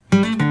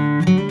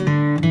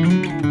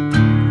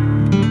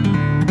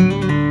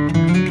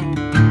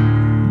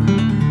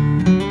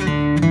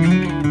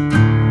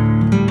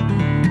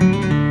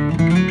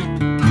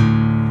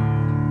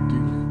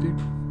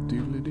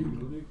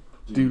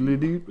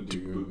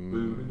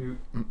We've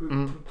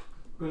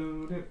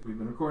been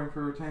recording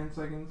for 10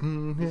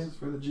 seconds. This is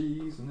for the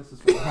G's, and this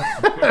is for the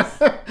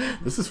hustlers.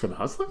 This is for the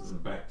hustlers? This is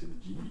back to the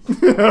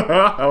G's.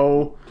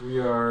 Oh. We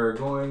are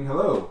going,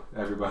 hello,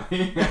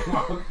 everybody.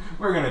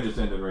 We're going to just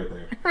end it right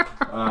there.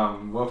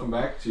 Welcome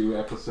back to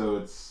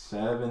episode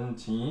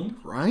 17.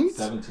 Right?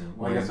 17.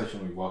 Well, I guess I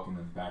shouldn't be welcoming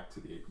them back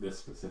to this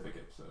specific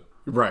episode.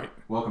 Right.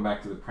 Welcome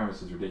back to the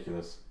Premise is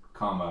Ridiculous,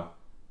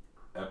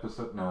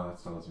 episode. No, that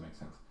still doesn't make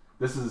sense.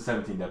 This is the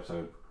 17th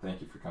episode.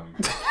 Thank you for coming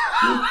back.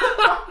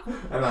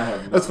 And I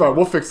have that's fine.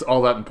 We'll fix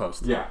all that in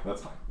post. Yeah,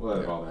 that's fine. We'll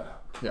edit all that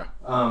out. Yeah.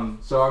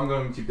 So I'm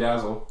going to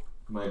dazzle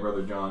my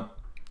brother John.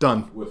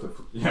 Done. With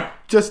yeah.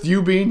 Just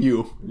you being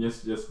you.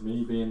 Yes, just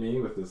me being me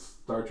with this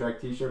Star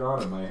Trek t-shirt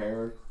on and my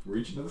hair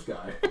reaching to the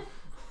sky.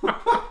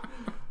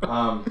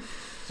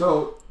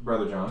 So,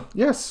 brother John.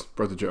 Yes,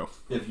 brother Joe.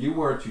 If you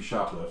were to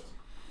shoplift.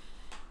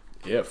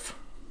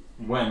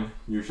 When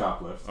you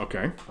shoplift.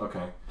 Okay.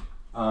 Okay.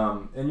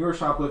 And you're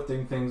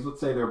shoplifting things,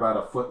 let's say they're about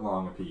a foot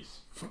long a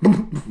piece.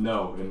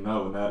 No, and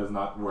that is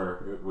not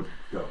where it would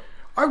go.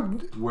 How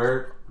would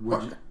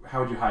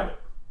you hide it?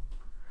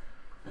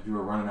 If you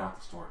were running out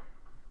the store.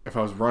 If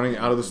I was running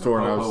out of the store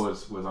and I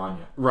was on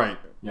you. Right.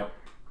 Yep.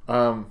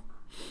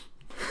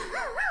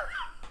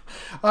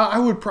 I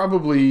would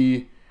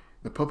probably...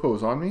 The popo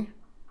was on me?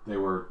 They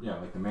were,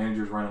 like the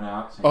manager's running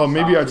out. Oh,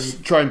 maybe I'd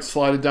try and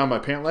slide it down my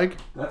pant leg?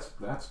 That's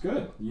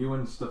good. You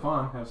and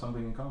Stefan have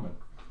something in common.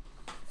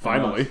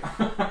 Finally.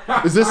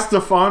 Is this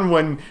Stefan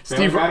when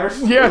Steve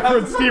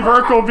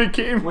Urkel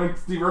became... When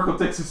Steve Urkel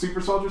takes his super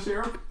soldier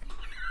serum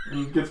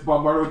and gets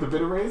bombarded with the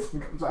Vita-Rays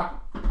and comes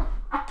out?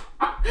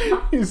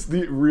 He's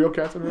the real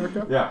Captain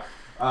America? Yeah.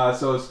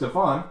 So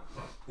Stefan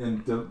in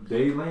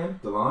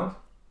D-Land, Florida,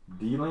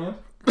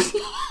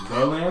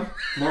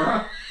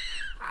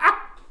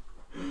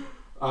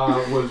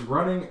 was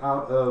running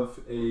out of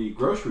a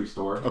grocery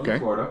store in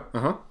Florida.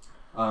 Uh-huh.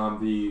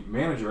 The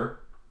manager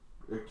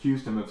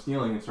accused him of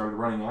stealing and started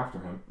running after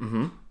him.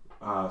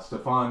 Mm-hmm.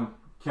 Stefan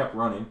kept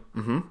running,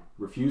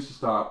 refused to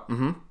stop.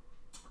 Mm-hmm.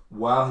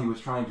 While he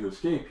was trying to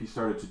escape, he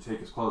started to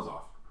take his clothes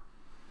off.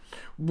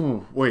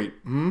 Ooh, wait.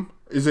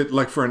 Is it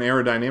like for an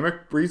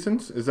aerodynamic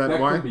reasons? Is that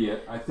why? That could be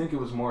it. I think it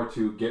was more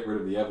to get rid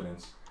of the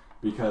evidence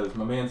because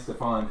my man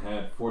Stefan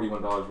had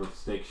 $41 worth of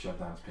steak shoved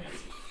down his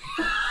pants.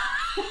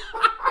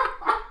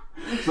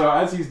 So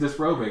as he's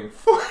disrobing,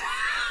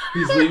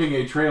 he's leaving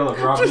a trail of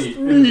raw meat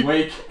in his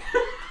wake.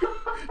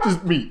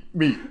 Just meat.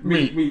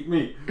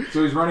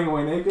 So he's running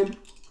away naked,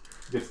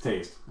 gets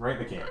tased right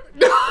in the can.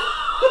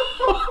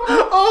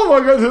 Oh my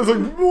god, it's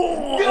like,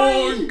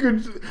 whoa,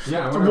 good.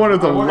 Yeah, one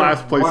of the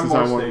last places I want.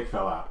 One more steak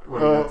fell out.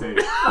 What did that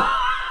taste?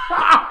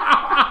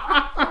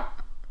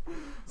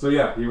 So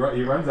yeah, he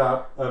runs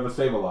out of a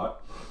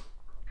Save-A-Lot.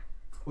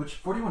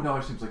 Which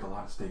 $41 seems like a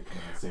lot of steak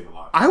coming at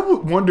Save-A-Lot. I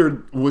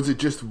wondered, was it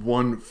just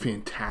one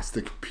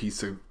fantastic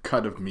piece of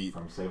cut of meat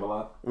from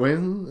Save-A-Lot?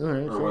 Well, all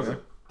right, or was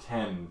it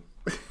 10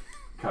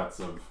 cuts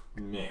of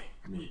meat?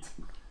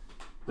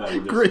 That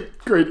were just,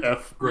 great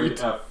F. Great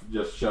meat. F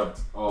just shoved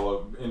all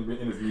of in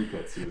his knee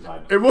pits. He was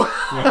hiding.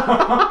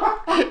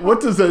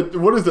 What does that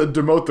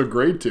demote the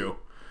grade to?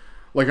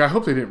 Like, I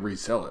hope they didn't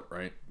resell it,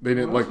 right? They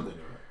didn't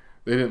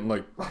They didn't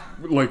like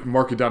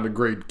mark it down to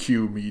grade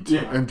Q meat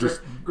and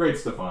just grade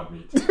Stefan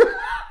meat.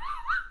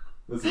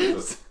 This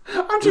is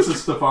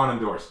Stefan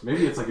endorsed.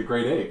 Maybe it's like a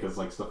grade A because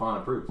like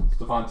Stefan approved.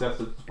 Stefan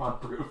tested. Stefan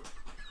approved.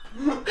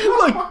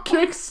 Like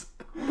Kicks.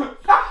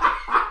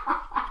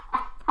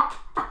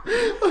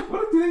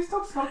 What do they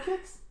still sell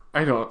Kicks?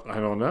 I don't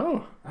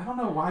know. I don't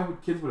know why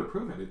kids would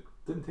approve it. It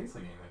didn't taste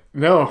like anything.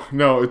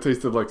 No, it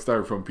tasted like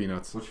styrofoam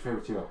peanuts. What's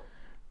your favorite Cheeto?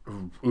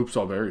 Oops,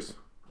 all berries.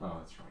 Oh,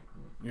 that's right.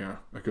 Yeah,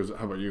 because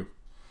how about you?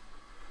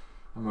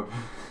 I'm a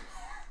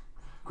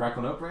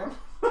Crackle Nut brand.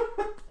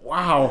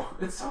 Wow,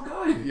 it's so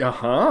good.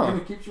 And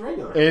it keeps you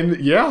regular.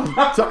 And yeah,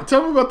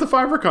 tell me about the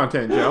fiber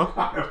content, Joe.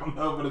 I don't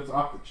know, but it's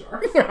off the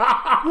charts.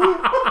 Yeah.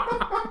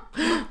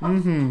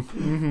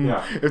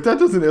 If that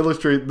doesn't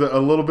illustrate a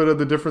little bit of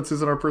the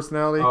differences in our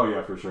personality. Oh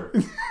yeah, for sure.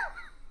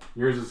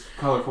 Yours is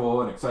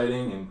colorful and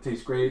exciting and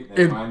tastes great,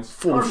 and mine's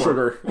full of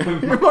sugar.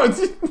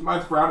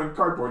 Mine's brown and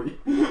cardboardy.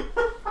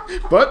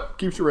 But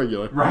keeps you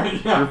regular.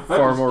 Right? Yeah. You're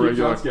far more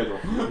regular. On schedule.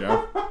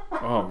 Yeah.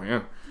 Oh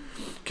man.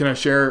 Can I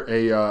share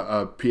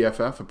a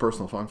PFF, a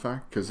personal fun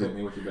fact? Because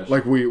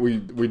like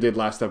we did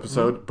last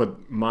episode,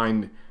 but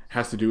mine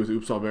has to do with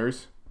Oops All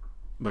Berries.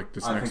 Like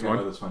this next one.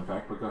 I know this fun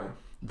fact, but go ahead.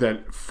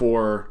 That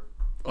for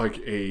like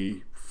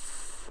a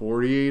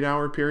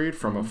 48-hour period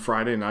from a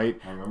Friday night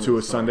to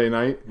a Sunday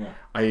night,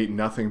 I ate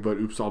nothing but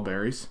Oops All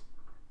Berries.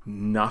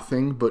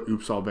 Nothing but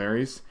Oops All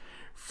Berries.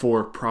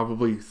 For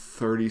probably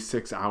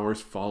 36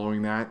 hours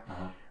following that,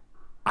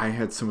 I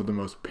had some of the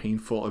most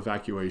painful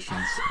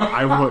evacuations.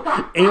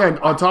 And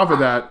on top of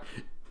that,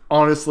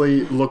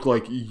 honestly, looked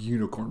like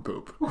unicorn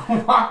poop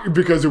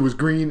because it was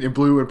green and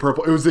blue and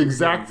purple. It was the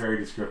exact. Very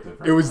descriptive.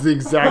 Right? It was the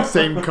exact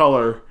same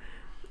color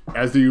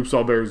as the Oops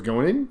All Berries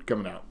going in,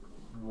 coming out.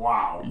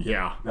 Wow.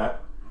 Yeah.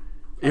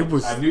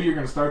 I knew you were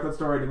going to start that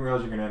story. I didn't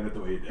realize you were going to end it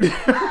the way you did.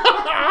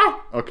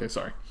 Okay,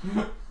 sorry.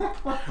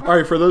 All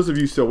right, for those of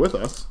you still with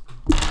us,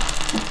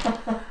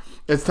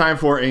 it's time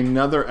for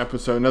another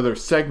episode, another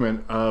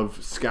segment of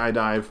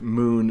Skydive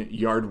Moon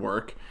Yard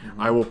Work.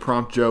 Mm-hmm. I will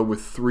prompt Joe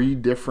with 3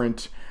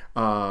 different,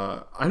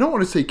 I don't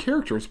want to say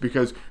characters,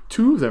 because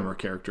 2 of them are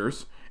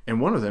characters,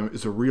 and one of them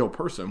is a real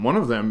person. One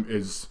of them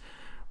is,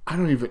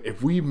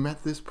 if we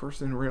met this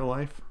person in real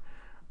life,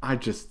 I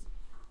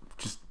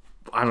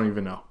don't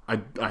even know. I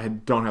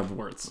don't have the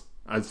words,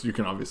 as you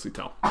can obviously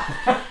tell.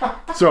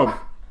 So,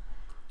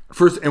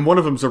 first, and one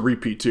of them's a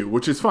repeat too,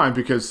 which is fine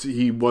because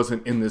he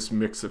wasn't in this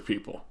mix of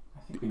people.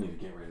 I think we need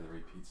to get rid of the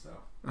repeats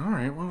though. All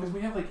right, well, because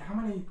we have how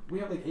many? We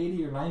have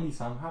 80 or 90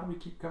 some. How do we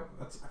keep going?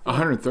 That's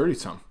 130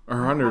 some or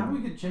 100. How do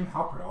we get Jim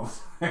Halpert all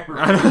the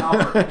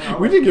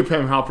time? We did get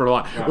Pam Halpert a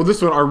lot. Yeah. Well,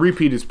 this one, our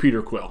repeat is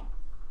Peter Quill.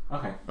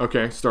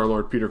 Okay,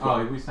 Star-Lord Peter Quill.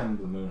 Oh, we sent him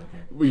to the moon,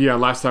 Yeah,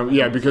 last time.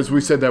 Yeah, because we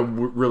said that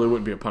really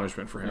wouldn't be a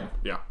punishment for him.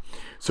 Yeah.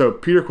 So,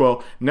 Peter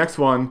Quill. Next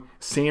one,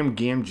 Sam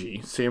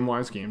Gamgee.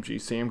 Samwise Gamgee.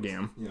 Sam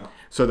Gam. Yeah.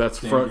 So, that's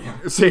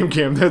Sam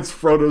Gam. That's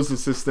Frodo's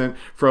assistant,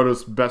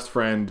 Frodo's best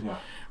friend.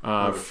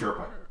 Yeah.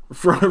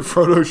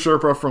 Frodo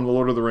Sherpa from The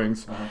Lord of the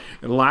Rings. Uh-huh.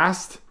 And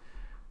last,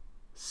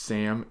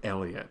 Sam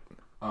Elliott.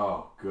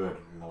 Oh, good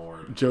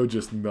Lord. Joe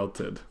just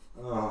melted.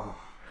 Oh.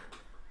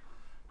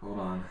 Hold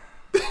on.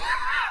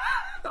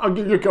 I'll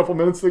give you a couple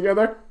minutes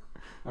together.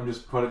 I'm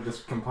just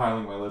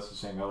compiling my list of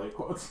Sam Elliott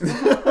quotes.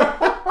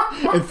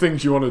 And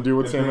things you want to do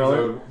with Sam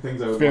Elliott?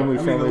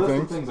 Family-friendly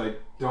things? The things I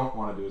don't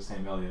want to do with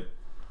Sam Elliott.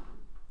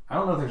 I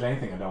don't know if there's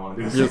anything I don't want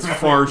to do with Sam Elliott. It's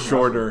far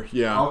shorter,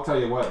 yeah. I'll tell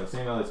you what, if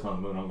Sam Elliott's going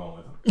to the moon, I'm going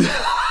with him.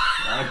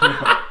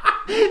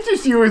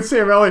 Just you and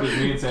Sam Elliott. Just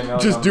me and Sam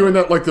Elliott. Just doing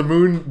that like the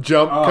moon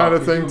jump kind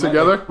of thing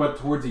together? But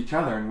towards each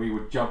other, and we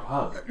would jump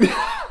hug.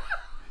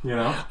 You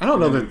know? I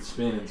don't know that... We'd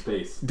spin in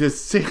space. Does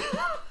Sam...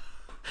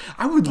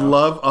 I would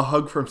love a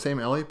hug from Sam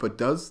Elliott, but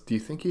do you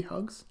think he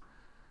hugs?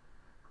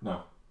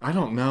 No. I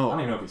don't know. I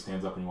don't even know if he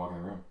stands up when you walk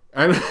in the room.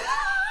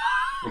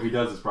 If he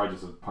does, it's probably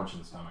just a punch in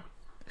the stomach.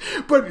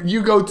 But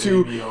you go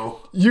to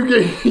you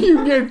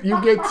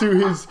get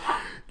to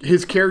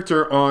his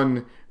character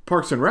on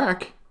Parks and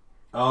Rec.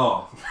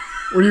 Oh.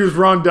 When he was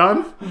Ron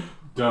Dunn?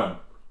 Dunn.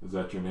 Is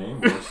that your name?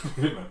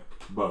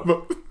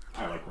 Both.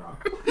 I like Ron.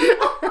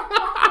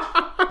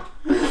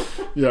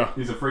 Yeah.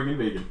 He's a freaking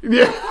vegan.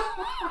 Yeah.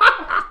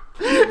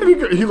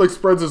 And he like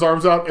spreads his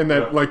arms out, and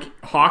that like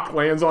hawk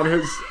lands on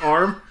his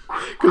arm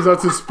because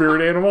that's his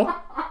spirit animal.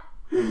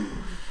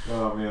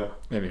 Oh man.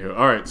 Anywho,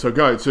 all right. So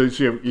go ahead. So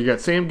you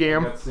got Sam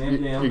Gam.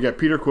 You got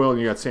Peter Quill, and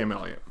you got Sam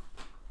Elliott.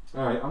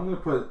 All right. I'm gonna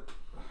put,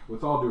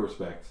 with all due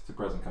respect to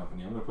present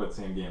company, I'm gonna put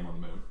Sam Gam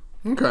on the moon.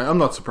 Okay, I'm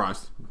not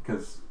surprised.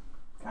 Because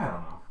I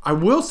don't know. I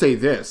will say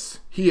this: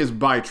 he is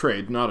by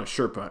trade, not a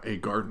Sherpa, a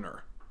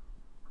gardener.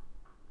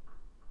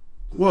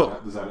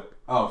 Does that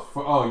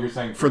you're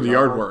saying for the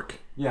yard work?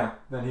 Yeah,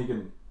 then he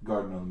can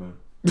garden on the moon.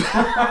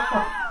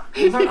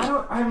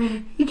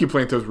 He can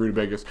plant those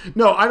rutabagas.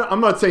 No,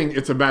 I'm not saying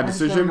it's a bad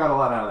decision. I got a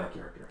lot out of that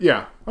character.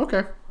 Yeah.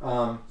 Okay. So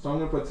I'm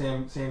gonna put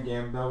Sam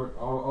Gam. Now,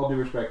 all due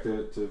respect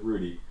to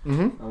Rudy,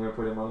 mm-hmm. I'm gonna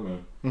put him on the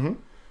moon. Mm-hmm.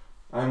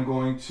 I'm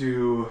going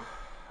to.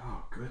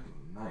 Oh, good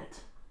night.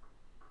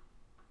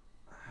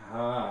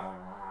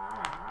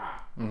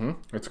 Mm-hmm.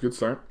 That's a good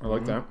start. I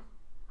like that.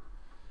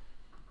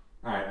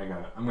 All right, I got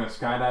it. I'm going to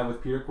skydive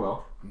with Peter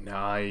Quill.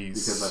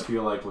 Nice. Because I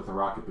feel like with the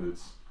rocket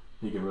boots,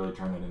 he can really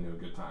turn it into a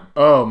good time.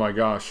 Oh my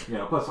gosh.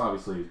 Plus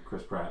obviously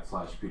Chris Pratt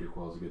 / Peter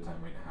Quill is a good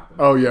time waiting to happen.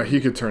 Oh yeah, he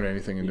could turn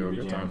anything into a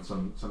good time.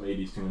 Some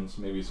 80s tunes,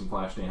 maybe some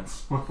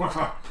Flashdance when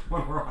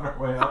we're on our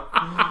way up.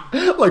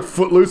 Like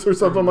Footloose or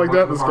something like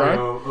that in the sky.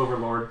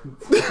 Overlord.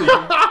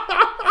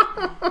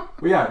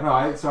 But yeah, no.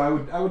 I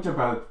would jump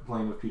out of the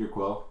plane with Peter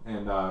Quill,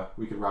 and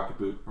we could rocket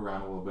boot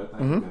around a little bit. I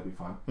think that'd be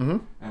fun. Mm-hmm.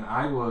 And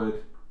I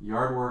would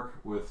yard work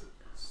with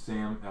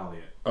Sam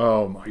Elliott.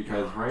 Oh my god!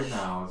 Because right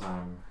now, as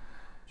I'm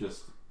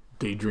just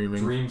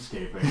daydreaming,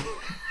 dreamscaping.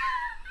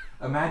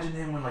 Imagine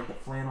him with like the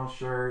flannel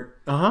shirt,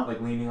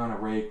 like leaning on a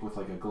rake with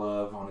like a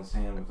glove on his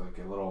hand with like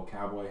a little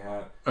cowboy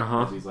hat,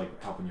 as he's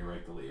like helping you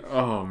rake the leaves.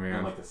 Oh man!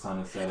 And like the sun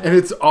is setting.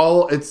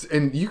 And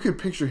and you could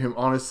picture him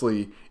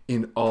honestly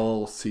in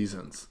all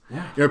seasons.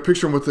 Yeah.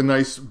 Picture him with a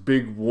nice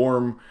big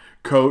warm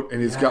coat,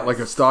 and he's got like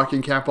a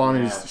stocking cap on,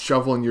 and he's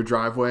shoveling your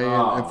driveway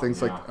and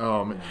things like.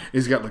 Oh man!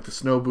 He's got like the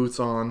snow boots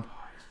on.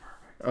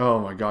 Oh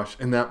my gosh!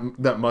 And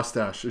that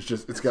mustache is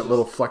it's got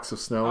little flecks of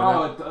snow.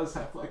 Oh, it does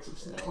have flecks of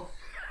snow.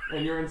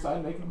 When you're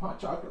inside making him hot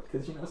chocolate,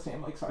 because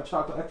Sam likes hot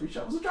chocolate after he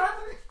shovels the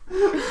driveway.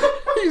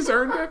 He's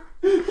earned it.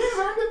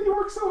 He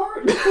works so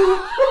hard.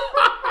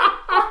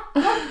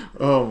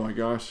 Oh my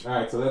gosh! All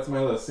right, so that's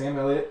my list. Sam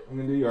Elliott, I'm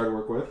gonna do yard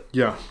work with.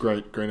 Yeah,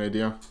 great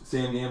idea.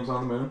 Sam Gam's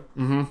on the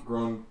moon,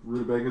 growing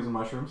rutabagas and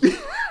mushrooms.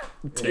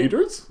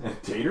 Taters.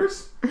 And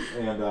taters.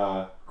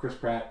 And Chris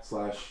Pratt /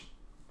 Star.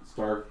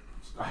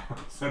 I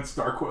said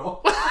Star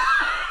Quill.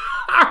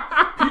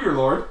 Peter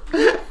Lord.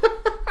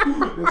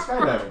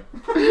 Skydiving.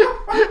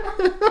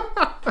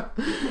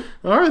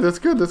 All right, that's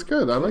good.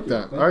 I like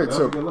that. All right, that's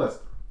a good list.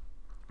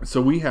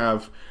 So we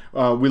have,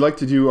 we like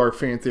to do our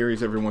fan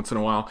theories every once in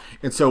a while.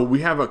 And so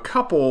we have a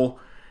couple,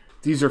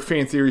 these are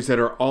fan theories that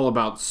are all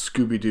about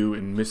Scooby-Doo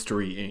and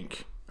Mystery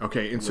Inc.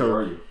 Okay, and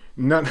so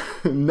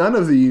none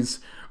of these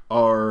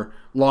are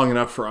long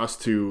enough for us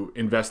to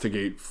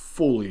investigate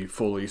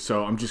fully.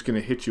 So I'm just going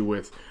to hit you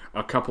with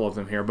a couple of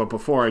them here. But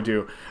before I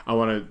do, I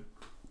want to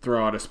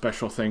throw out a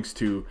special thanks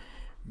to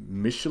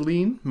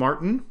Micheline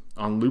Martin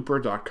on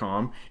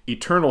Looper.com,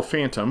 Eternal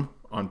Phantom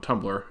on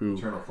Tumblr, who...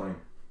 Eternal Flame.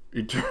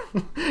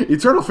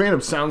 Eternal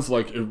Phantom sounds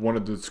like one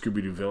of the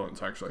Scooby-Doo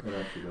villains, actually. It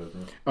actually does,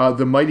 yeah.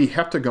 The Mighty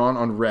Heptagon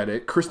on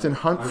Reddit, Kristen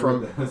Hunt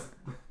from...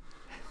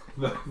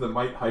 The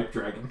Might Hype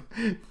Dragon.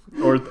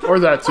 Or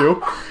that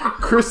too.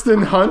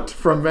 Kristen Hunt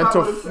from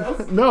Mental...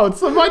 No, it's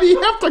the Mighty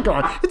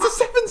Heptagon. It's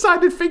a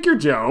 7-sided figure,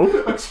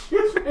 Joe.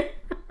 Excuse me.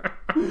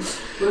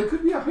 But it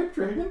could be a Hype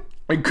Dragon.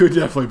 It could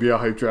definitely be a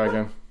Hype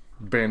Dragon.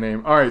 Band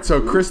name. All right,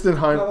 so Kristen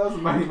Hunt... No, that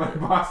was Mighty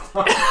Boss.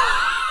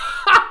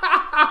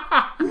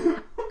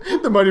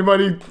 The Mighty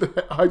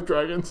Hype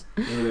Dragons.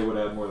 Maybe they would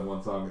have more than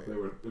one song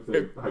if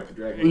they hyped the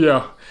dragon.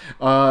 Yeah.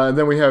 And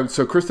then we have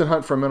Kristen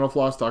Hunt from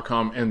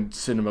mentalfloss.com and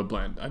Cinema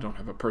Blend. I don't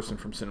have a person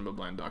from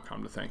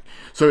cinemablend.com to thank.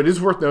 So it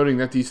is worth noting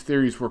that these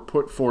theories were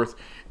put forth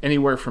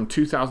anywhere from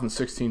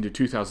 2016 to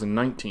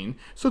 2019.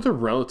 So they're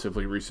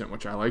relatively recent,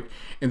 which I like.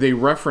 And they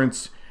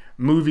reference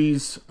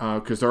movies,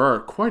 because there are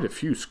quite a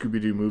few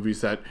Scooby-Doo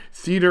movies that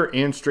theater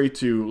and straight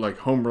to like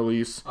home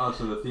release. Oh,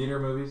 so the theater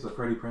movies, the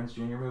Freddie Prinze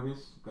Jr.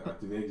 movies,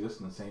 do they exist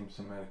in the same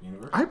cinematic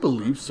universe? I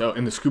believe so.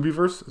 In the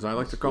Scooby-verse, as I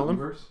like to call them.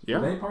 Scooby-verse? Yeah.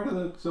 Were they part of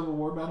the Civil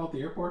War battle at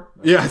the airport?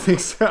 Yeah, I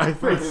think so.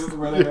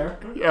 Were they there?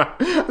 Yeah,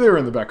 they were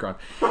in the background.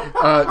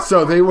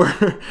 So they were.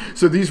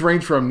 So these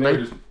range from. They were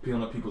just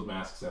peeling up people's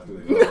masks after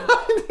they fell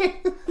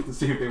to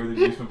see if they were the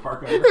amusement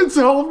park owner. It's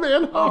Old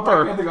Man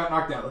Hopper. They got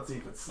knocked out. Let's see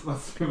if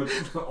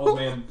it's Old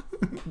Man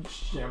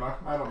Shamma.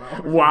 I don't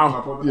know.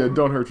 Wow. Yeah,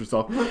 don't hurt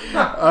yourself.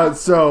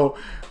 So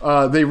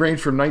they range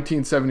from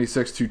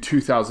 1976 to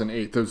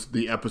 2008.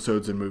 The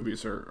episodes and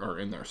movies are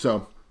in there.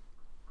 So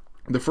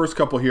the first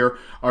couple here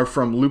are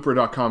from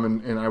Looper.com,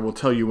 and I will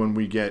tell you when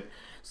we get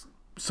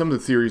some of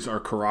the theories are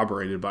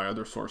corroborated by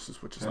other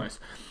sources, which is nice.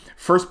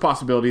 First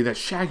possibility that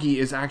Shaggy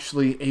is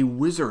actually a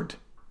wizard.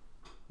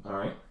 All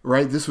right.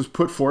 Right? This was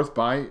put forth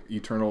by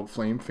Eternal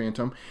Flame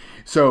Phantom.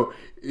 So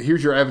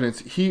here's your evidence.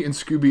 He and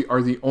Scooby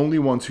are the only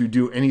ones who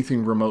do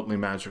anything remotely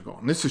magical.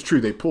 And this is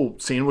true. They pull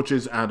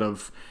sandwiches out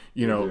of,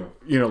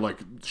 like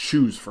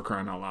shoes, for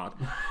crying out loud.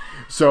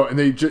 So, and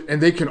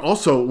they can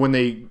also, when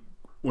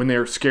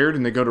they're scared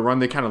and they go to run,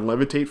 they kind of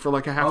levitate for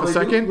like a half a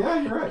second. Do?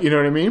 Yeah, you're right. You know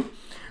what I mean?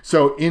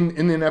 So in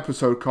an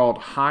episode called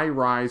High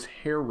Rise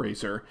Hair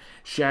Raiser,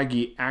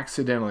 Shaggy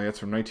accidentally, that's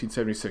from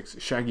 1976,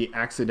 Shaggy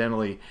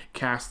accidentally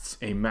casts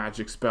a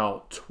magic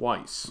spell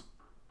twice.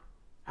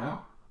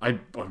 How? I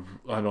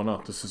don't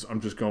know.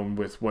 I'm just going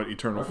with what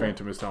Eternal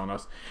Phantom is telling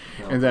us.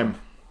 Okay. And then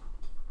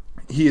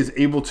he is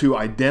able to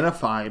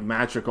identify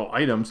magical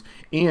items,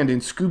 and in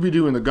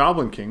Scooby-Doo and the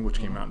Goblin King, which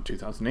came out in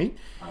 2008,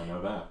 I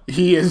know that.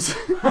 He is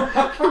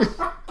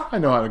I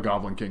know how to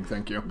Goblin King,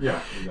 thank you.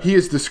 Yeah. Exactly. He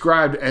is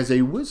described as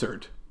a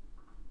wizard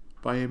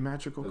by a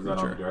magical creature. Is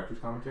that on the director's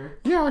commentary?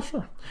 Yeah,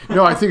 sure.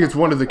 No, I think it's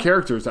one of the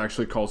characters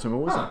actually calls him a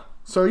wizard. Huh.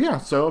 So yeah,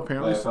 so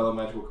apparently by a fellow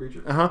magical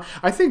creature.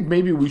 I think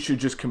maybe we should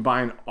just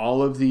combine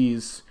all of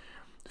these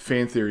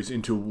fan theories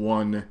into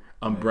one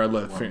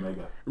umbrella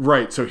fan.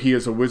 Right, so he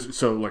is a wizard.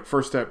 So like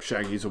first step,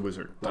 Shaggy's a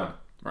wizard. Done.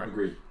 Right.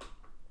 Agreed.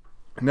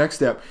 Next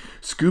step,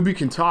 Scooby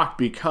can talk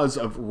because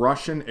of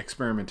Russian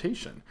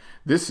experimentation.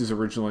 This is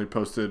originally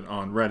posted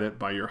on Reddit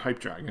by your Hype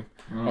Dragon,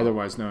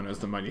 otherwise known as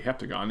the Mighty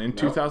Heptagon, in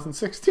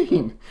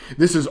 2016.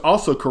 This is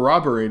also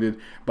corroborated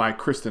by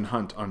Kristen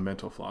Hunt on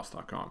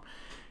mentalfloss.com.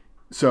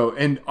 So,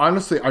 and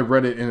honestly, I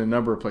read it in a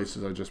number of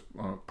places. I just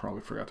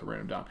probably forgot to write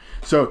them down.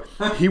 So,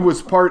 he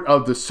was part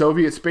of the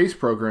Soviet space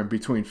program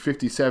between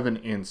 57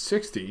 and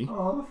 60.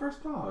 Oh, the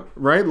first dog.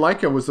 Right?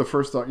 Laika was the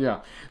first dog,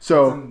 yeah.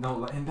 So,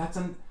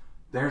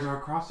 there's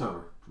our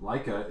crossover.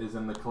 Laika is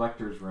in the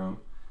collector's room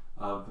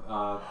of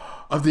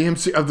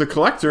the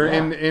collector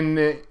on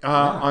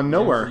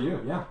Nowhere.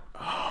 MCU, yeah.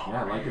 Oh,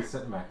 yeah, Laika's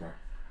sitting back there.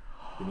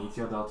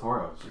 Benicio del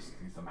Toro, he's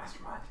the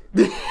mastermind.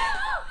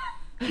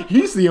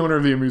 He's the owner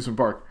of the amusement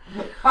park.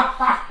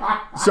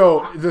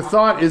 So the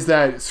thought is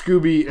that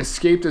Scooby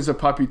escaped as a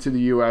puppy to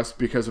the U.S.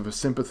 because of a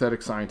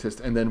sympathetic scientist,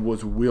 and then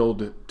was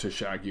willed to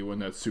Shaggy when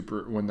that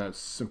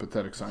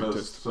sympathetic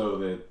scientist. So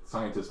the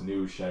scientist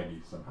knew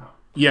Shaggy somehow.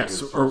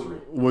 Yes, or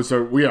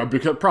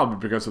probably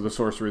because of the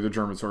sorcery, the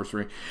German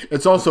sorcery.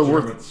 It's also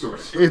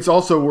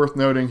worth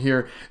noting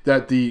here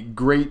that the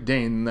Great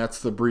Dane, that's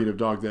the breed of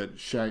dog that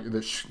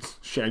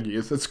Shaggy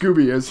is, that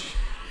Scooby is.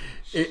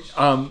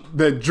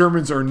 The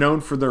Germans are known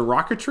for their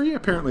rocketry.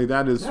 Apparently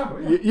that is...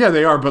 Yeah,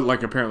 they are, but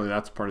like apparently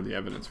that's part of the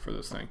evidence for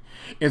this thing.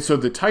 And so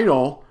the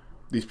title,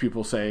 these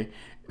people say,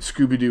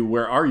 Scooby-Doo,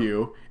 Where Are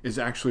You?, is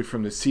actually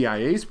from the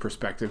CIA's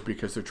perspective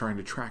because they're trying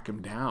to track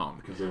him down.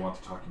 Because they want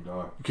the talking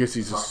dog. Because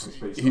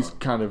he's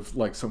kind of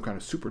like some kind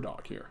of super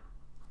dog here.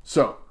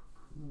 So...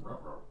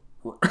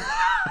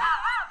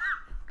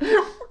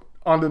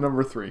 On to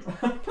number 3.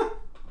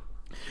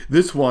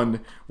 This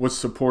one was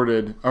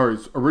supported, or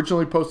is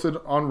originally posted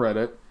on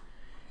Reddit,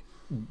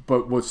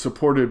 but was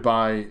supported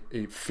by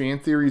a fan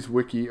theories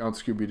wiki on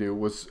Scooby-Doo,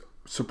 was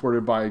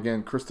supported by,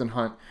 again, Kristen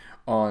Hunt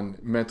on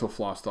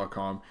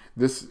mentalfloss.com.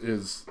 This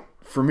is,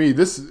 for me,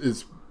 this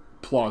is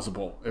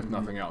plausible, if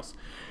nothing else.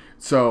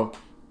 So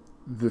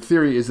the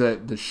theory is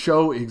that the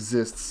show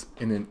exists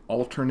in an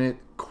alternate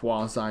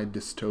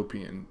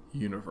quasi-dystopian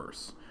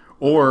universe.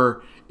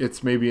 Or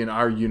it's maybe in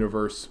our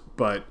universe,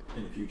 but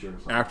in the future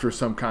after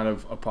some kind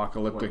of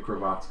apocalyptic... When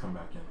cravats come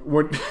back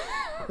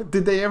in.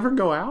 Did they ever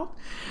go out?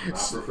 Not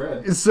for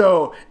Fred.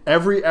 So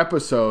every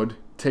episode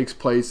takes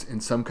place in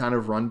some kind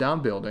of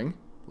rundown building,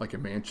 like a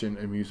mansion,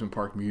 amusement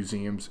park,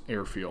 museums,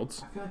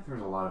 airfields. I feel like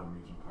there's a lot of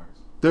amusement parks.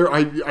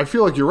 I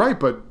feel like you're right,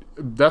 but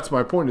that's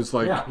my point. Is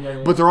like,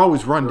 but they're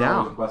always run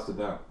down. Always busted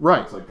down.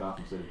 Right. It's like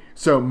Gotham City.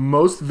 So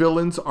most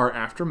villains are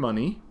after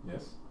money.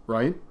 Yes.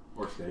 Right.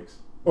 Or steaks.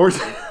 Or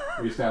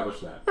we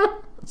established that.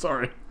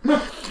 Sorry.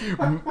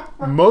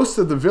 Most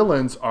of the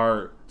villains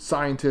are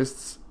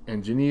scientists,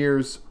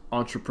 engineers,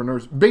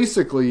 entrepreneurs,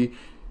 basically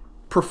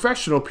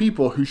professional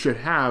people who should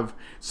have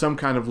some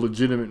kind of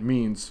legitimate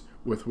means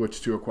with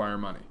which to acquire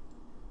money.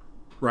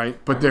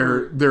 Right? But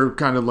they're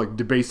kind of like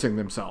debasing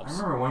themselves. I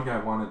remember one guy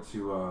wanted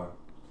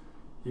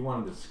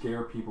to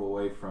scare people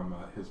away from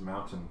his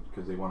mountain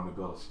because they wanted to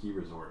build a ski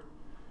resort,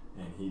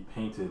 and he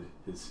painted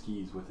his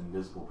skis with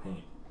invisible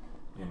paint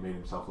and made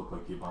himself look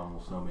like the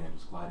abominable snowman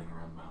just gliding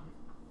around the mountain.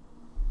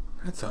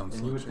 That sounds.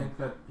 And you would think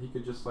that he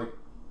could just like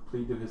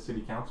plead to his city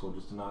council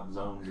just to not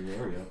zone the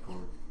area for,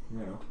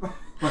 you know,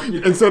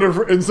 instead of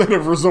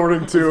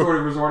resorting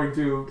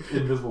to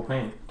invisible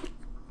paint,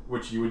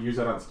 which you would use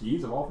that on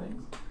skis of all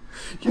things.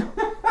 Yeah.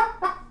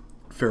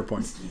 Fair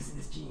point. Skis in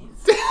his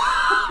jeans.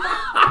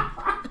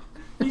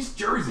 He's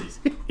jerseys.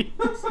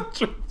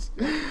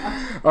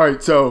 All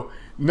right, so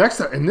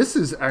next up, and this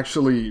is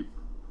actually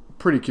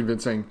pretty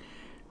convincing.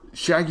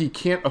 Shaggy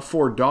can't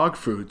afford dog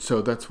food,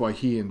 so that's why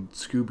he and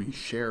Scooby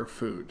share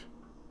food.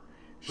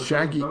 But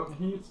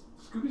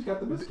Scooby's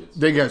got the biscuits.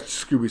 They got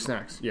Scooby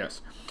snacks,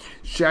 yes.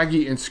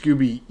 Shaggy and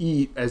Scooby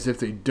eat as if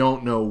they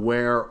don't know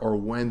where or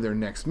when their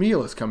next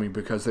meal is coming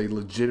because they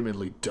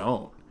legitimately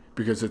don't.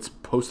 Because it's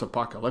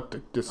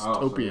post-apocalyptic, dystopian.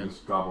 Oh, so they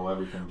just gobble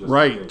everything.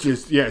 Right.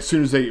 As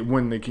soon as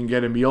when they can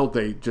get a meal,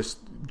 they just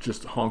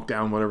honk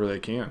down whatever they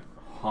can.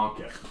 Honk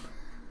it.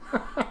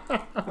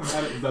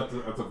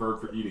 That's a verb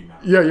for eating now.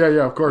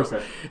 Yeah, of course.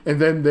 Okay. And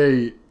then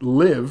they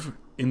live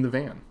in the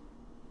van.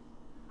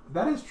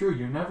 That is true.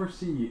 You never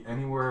see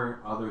anywhere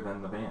other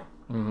than the van.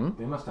 Mm-hmm.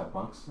 They must have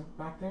bunks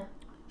back there.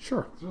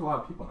 Sure. There's a lot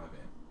of people in that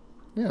van.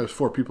 Yeah, there's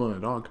 4 people and a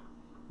dog.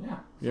 Yeah.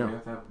 So yeah. They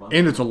have to have bunks.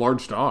 And it's a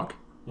large dog.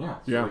 Yeah.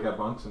 So they got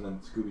bunks, and then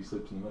Scooby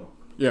sleeps in the middle.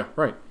 Yeah,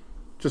 right.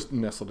 Just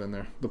nestled in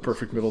there. The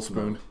perfect middle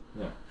spoon.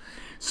 Yeah.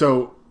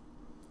 So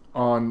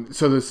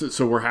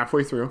we're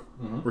halfway through.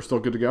 Mm-hmm. We're still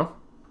good to go?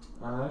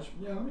 Yeah,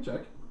 let me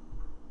check.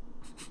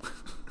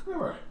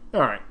 All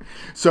right.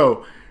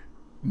 So,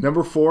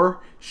 number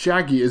 4,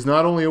 Shaggy is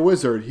not only a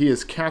wizard, he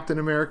is Captain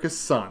America's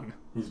son.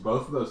 He's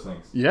both of those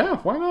things. Yeah,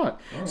 why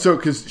not? Right. So,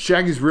 because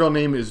Shaggy's real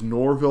name is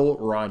Norville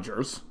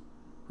Rogers.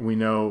 We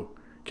know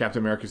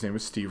Captain America's name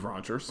is Steve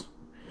Rogers.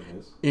 It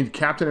is. In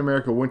Captain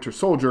America Winter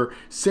Soldier,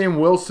 Sam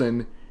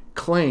Wilson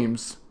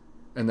claims,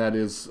 and that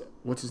is,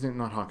 what's his name?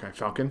 Not Hawkeye.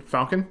 Falcon.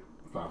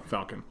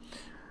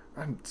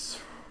 Man,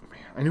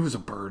 I knew it was a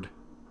bird.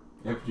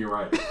 Yep, you're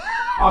right.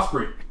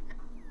 Osprey.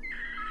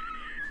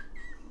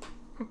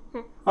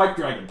 Hype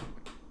dragon.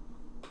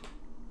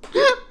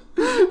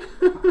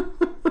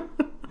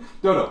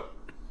 Dodo.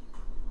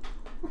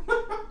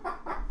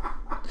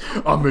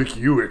 I'll make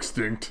you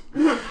extinct.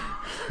 All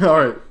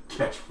right.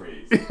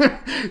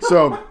 Catchphrase.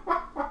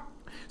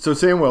 So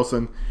Sam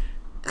Wilson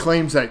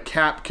claims that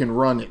Cap can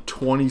run at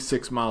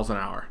 26 miles an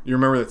hour. You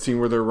remember that scene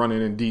where they're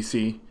running in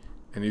DC,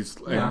 and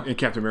and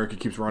Captain America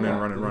keeps running.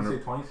 Did he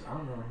say 20? I don't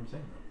remember him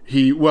saying that.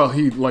 He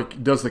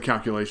does the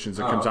calculations.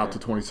 It comes out to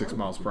 26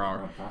 miles per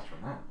hour.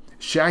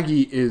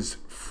 Shaggy is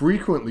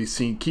frequently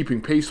seen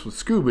keeping pace with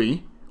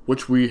Scooby,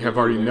 which we have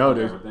already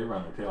noted. They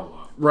run their tails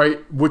off.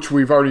 Right, which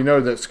we've already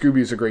noted that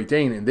Scooby is a Great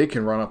Dane, and they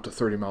can run up to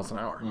 30 miles an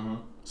hour. Mm-hmm.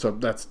 So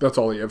that's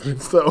all the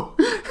evidence, though.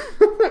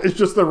 It's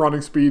just their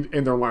running speed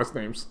and their last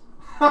names.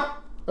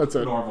 That's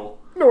it.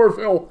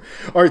 Norville.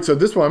 All right, so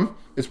this one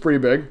is pretty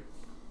big,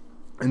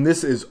 and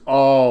this is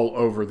all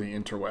over the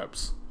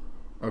interwebs.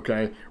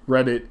 Okay,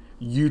 Reddit,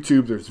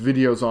 YouTube, there's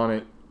videos on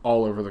it,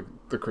 all over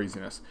the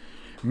craziness.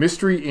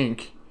 Mystery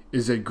Inc.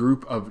 is a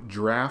group of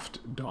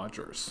draft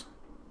dodgers.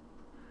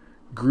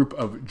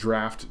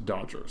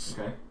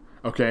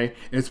 Okay?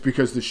 And it's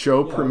because the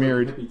show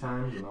premiered...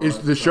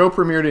 The show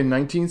premiered in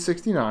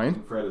 1969.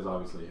 And Fred is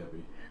obviously a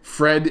hippie.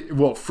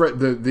 Fred,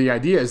 the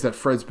idea is that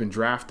Fred's been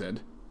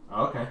drafted.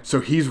 Oh, okay.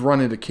 So he's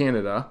running to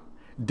Canada.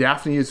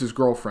 Daphne is his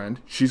girlfriend.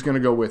 She's going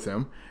to go with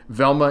him.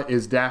 Velma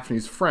is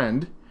Daphne's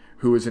friend,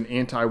 who is an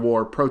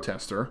anti-war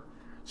protester.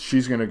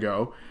 She's going to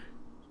go.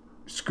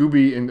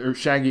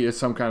 Shaggy is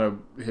some kind of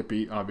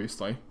hippie,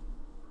 obviously.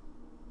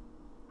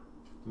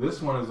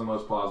 This one is the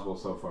most plausible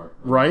so far.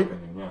 Right?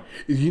 Opinion, yeah.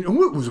 You know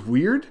what was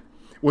weird?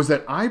 Was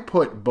that I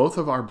put both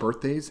of our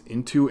birthdays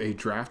into a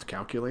draft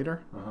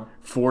calculator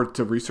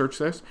to research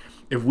this.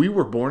 If we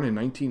were born in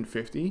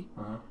 1950,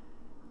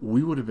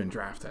 we would have been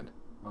drafted.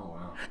 Oh,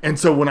 wow. And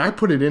so when I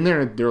put it in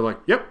there, they're like,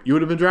 yep, you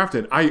would have been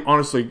drafted.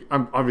 Obviously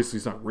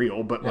it's not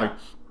real, but like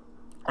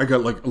I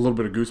got like a little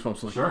bit of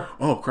goosebumps. Like, sure.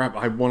 Oh, crap,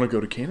 I want to go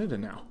to Canada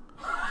now.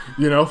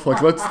 You know,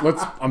 like let's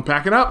I'm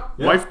packing up.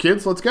 Yep. Wife,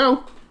 kids, let's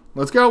go.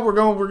 Let's go. We're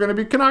going to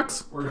be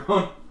Canucks. We're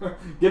going.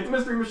 Get the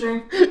mystery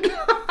machine.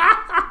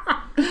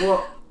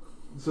 Well,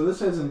 so this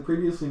says in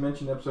previously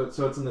mentioned episode,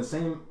 so it's in the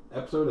same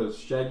episode as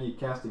Shaggy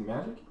casting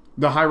magic?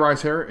 The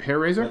high-rise hair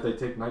raiser? That they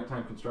take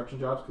nighttime construction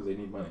jobs because they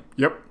need money.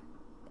 Yep.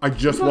 I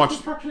just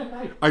watched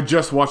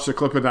the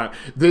clip of that.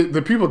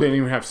 The people didn't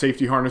even have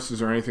safety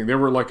harnesses or anything. They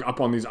were like up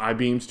on these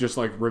I-beams just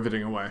like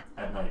riveting away.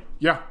 At night?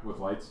 Yeah. With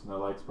lights? No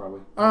lights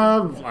probably? I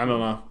don't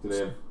know. Do they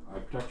have eye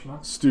protection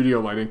on? Studio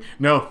lighting.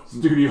 No.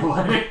 Studio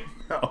lighting?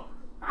 No.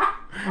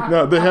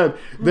 No, they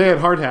had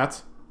hard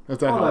hats.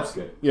 That helps. That's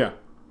good. Yeah.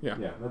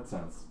 Yeah, that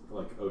sounds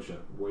like OSHA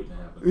waiting to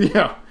happen.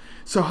 Yeah.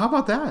 So how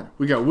about that?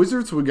 We got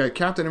Wizards. We got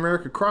Captain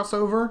America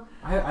crossover.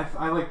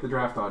 I like the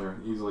Draft Dodger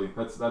easily.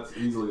 That's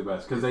easily the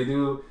best because they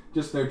do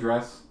just their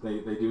dress. They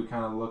do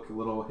kind of look a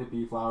little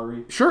hippie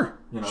flowery. Sure.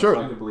 You know, sure.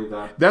 So I can believe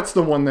that. That's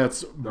the one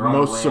that's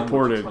most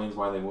supported. Which explains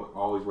why they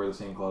always wear the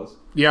same clothes.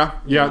 Yeah.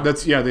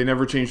 They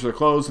never change their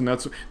clothes, and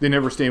they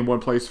never stay in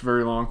one place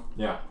very long.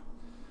 Yeah.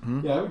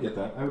 Mm-hmm. Yeah, I would get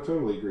that. I would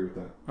totally agree with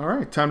that. All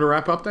right, time to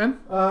wrap up then.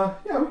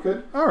 Yeah, we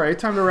could. All right,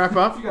 time to wrap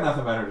up. You got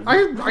nothing better to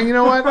do. You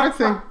know what? I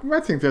think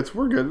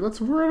we're good.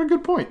 We're at a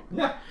good point.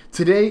 Yeah.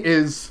 Today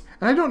is,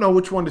 and I don't know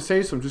which one to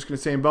say, so I'm just going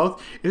to say them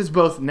both. It is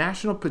both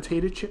National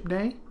Potato Chip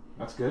Day.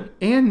 That's good.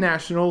 And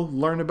National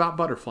Learn About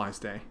Butterflies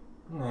Day.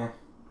 Nah.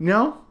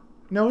 No,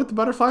 with the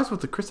butterflies,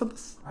 with the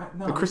chrysalis.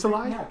 No, the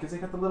chrysalide. Yeah, because they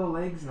got the little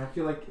legs, and I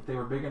feel like if they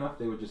were big enough,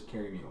 they would just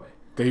carry me away.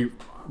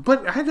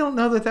 But I don't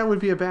know that would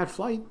be a bad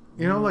flight.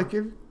 You know, like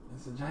if.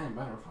 It's a giant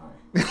butterfly.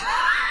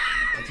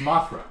 It's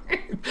Mothra.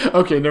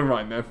 Okay, never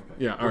mind then. Okay.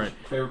 Yeah, all right.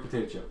 Favorite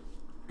potato chip?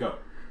 Go.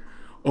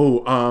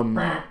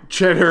 Oh,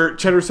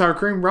 cheddar sour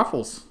cream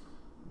Ruffles.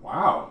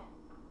 Wow.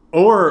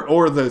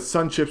 Or the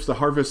Sun Chips, the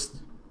Harvest.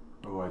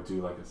 Oh, I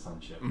do like a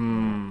Sun Chip.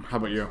 How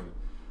about you?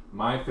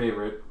 My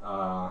favorite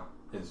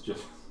is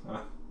just.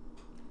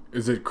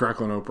 Is it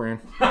Cracklin' Oat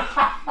Bran?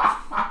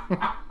 Have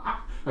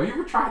you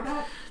ever tried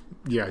that?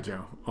 Yeah,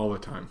 Joe, all the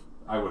time.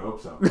 I would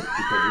hope so because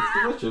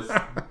it's delicious.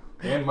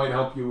 And might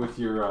help you with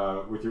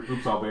your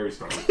Oops All Berry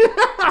story.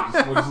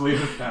 We'll just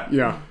leave it at that.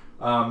 Yeah.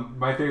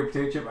 My favorite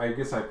potato chip, I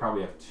guess I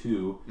probably have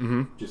two.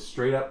 Mm-hmm. Just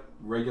straight up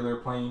regular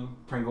plain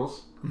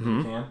Pringles.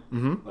 Mm-hmm. Can.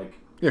 Mm-hmm. Like.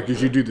 Yeah,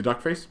 because you do the duck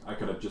face. I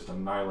could have just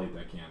annihilated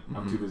that can. Mm-hmm.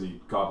 I'm too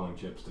busy gobbling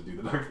chips to do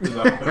the duck face.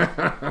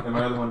 And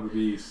my other one would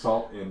be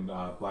salt and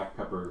black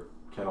pepper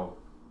kettle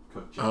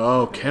cooked chips.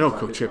 Oh, kettle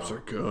cooked chips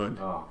are good.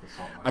 Oh, the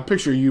salt. I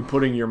picture you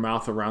putting your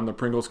mouth around the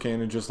Pringles can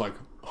and just like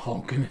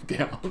honking it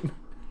down.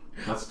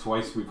 That's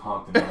twice we've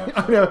honked in that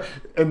episode. I know.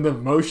 And the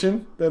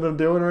motion that I'm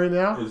doing right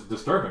now is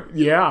disturbing.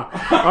 Yeah.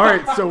 All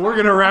right, so we're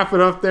going to wrap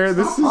it up there.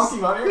 This has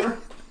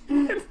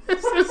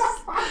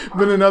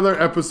been another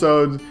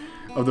episode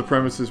of The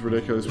Premise is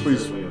Ridiculous.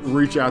 Please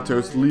reach out to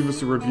us. Leave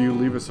us a review.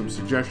 Leave us some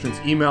suggestions.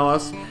 Email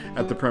us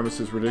at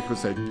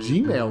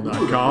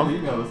thepremisesridiculous@gmail.com.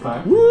 Email this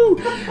time. Woo!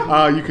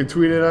 You can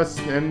tweet at us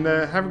and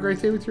have a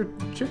great day with your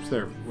chips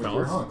there, fellas. With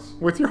your honks.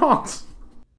 With your honks.